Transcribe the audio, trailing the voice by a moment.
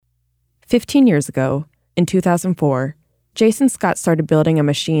15 years ago, in 2004, Jason Scott started building a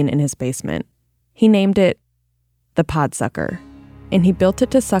machine in his basement. He named it the Podsucker, and he built it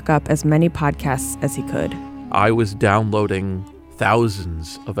to suck up as many podcasts as he could. I was downloading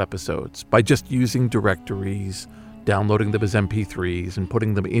thousands of episodes by just using directories, downloading them as MP3s, and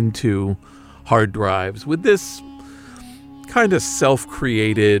putting them into hard drives with this kind of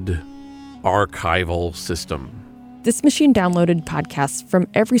self-created archival system. This machine downloaded podcasts from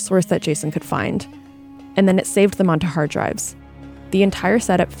every source that Jason could find, and then it saved them onto hard drives. The entire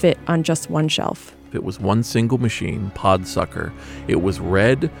setup fit on just one shelf. It was one single machine, Podsucker. It was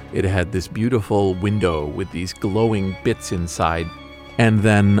red. It had this beautiful window with these glowing bits inside. And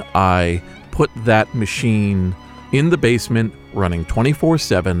then I put that machine in the basement, running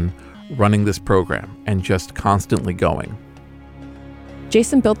 24/7, running this program, and just constantly going.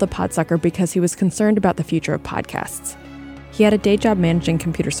 Jason built the Podsucker because he was concerned about the future of podcasts. He had a day job managing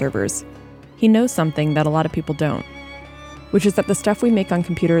computer servers. He knows something that a lot of people don't, which is that the stuff we make on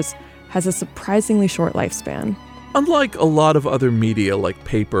computers has a surprisingly short lifespan. Unlike a lot of other media like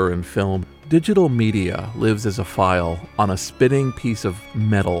paper and film, digital media lives as a file on a spinning piece of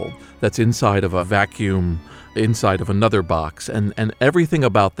metal that's inside of a vacuum, inside of another box, and everything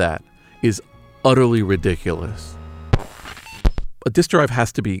about that is utterly ridiculous. A disk drive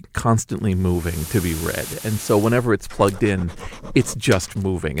has to be constantly moving to be read, and so whenever it's plugged in, it's just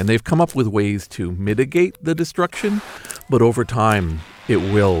moving. And they've come up with ways to mitigate the destruction, but over time, it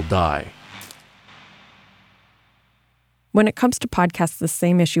will die. When it comes to podcasts, the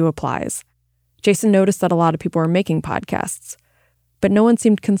same issue applies. Jason noticed that a lot of people were making podcasts, but no one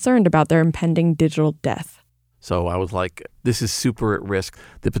seemed concerned about their impending digital death. So I was like, this is super at risk.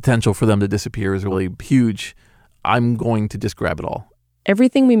 The potential for them to disappear is really huge. I'm going to just grab it all.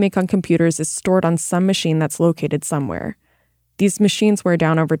 Everything we make on computers is stored on some machine that's located somewhere. These machines wear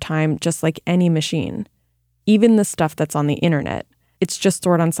down over time just like any machine. Even the stuff that's on the internet, it's just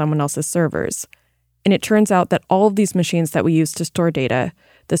stored on someone else's servers. And it turns out that all of these machines that we use to store data,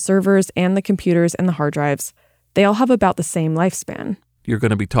 the servers and the computers and the hard drives, they all have about the same lifespan. You're going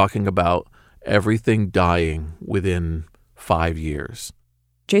to be talking about everything dying within 5 years.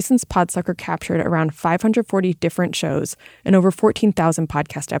 Jason's Podsucker captured around 540 different shows and over 14,000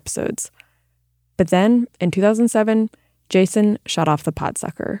 podcast episodes. But then, in 2007, Jason shut off the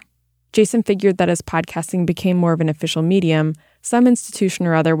Podsucker. Jason figured that as podcasting became more of an official medium, some institution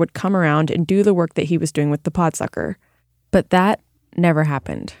or other would come around and do the work that he was doing with the Podsucker. But that never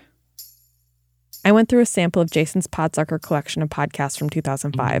happened. I went through a sample of Jason's Podsucker collection of podcasts from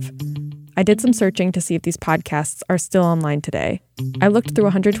 2005. I did some searching to see if these podcasts are still online today. I looked through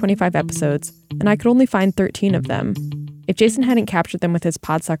 125 episodes, and I could only find 13 of them. If Jason hadn't captured them with his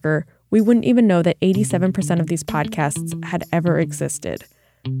Podsucker, we wouldn't even know that 87% of these podcasts had ever existed.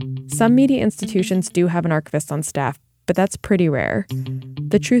 Some media institutions do have an archivist on staff, but that's pretty rare.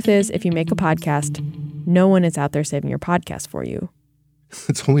 The truth is, if you make a podcast, no one is out there saving your podcast for you.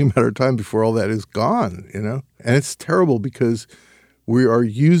 It's only a matter of time before all that is gone, you know? And it's terrible because we are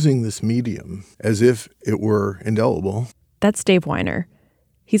using this medium as if it were indelible. That's Dave Weiner.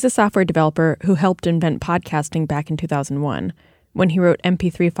 He's a software developer who helped invent podcasting back in 2001 when he wrote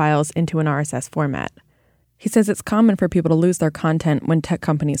MP3 files into an RSS format. He says it's common for people to lose their content when tech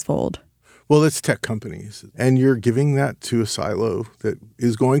companies fold. Well, it's tech companies, and you're giving that to a silo that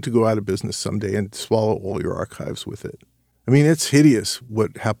is going to go out of business someday and swallow all your archives with it. I mean, it's hideous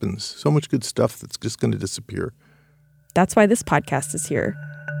what happens. So much good stuff that's just going to disappear. That's why this podcast is here.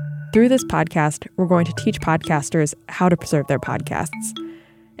 Through this podcast, we're going to teach podcasters how to preserve their podcasts.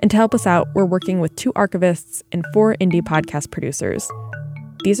 And to help us out, we're working with 2 archivists and 4 indie podcast producers.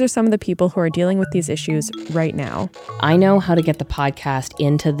 These are some of the people who are dealing with these issues right now. I know how to get the podcast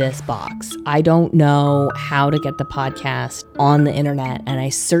into this box. I don't know how to get the podcast on the internet, and I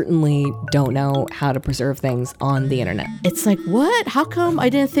certainly don't know how to preserve things on the internet. It's like, what? How come I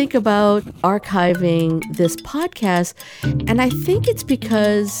didn't think about archiving this podcast? And I think it's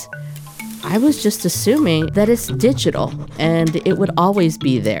because I was just assuming that it's digital and it would always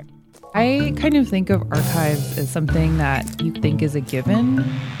be there. I kind of think of archives as something that you think is a given.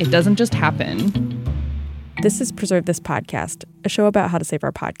 It doesn't just happen. This is Preserve This Podcast, a show about how to save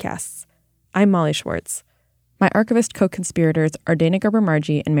our podcasts. I'm Molly Schwartz. My archivist co-conspirators are Dana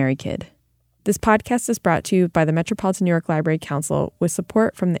Gerber-Margie and Mary Kidd. This podcast is brought to you by the Metropolitan New York Library Council with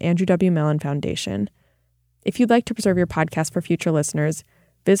support from the Andrew W. Mellon Foundation. If you'd like to preserve your podcast for future listeners,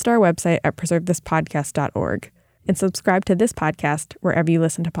 visit our website at preservethispodcast.org. and subscribe to this podcast wherever you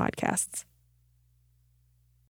listen to podcasts.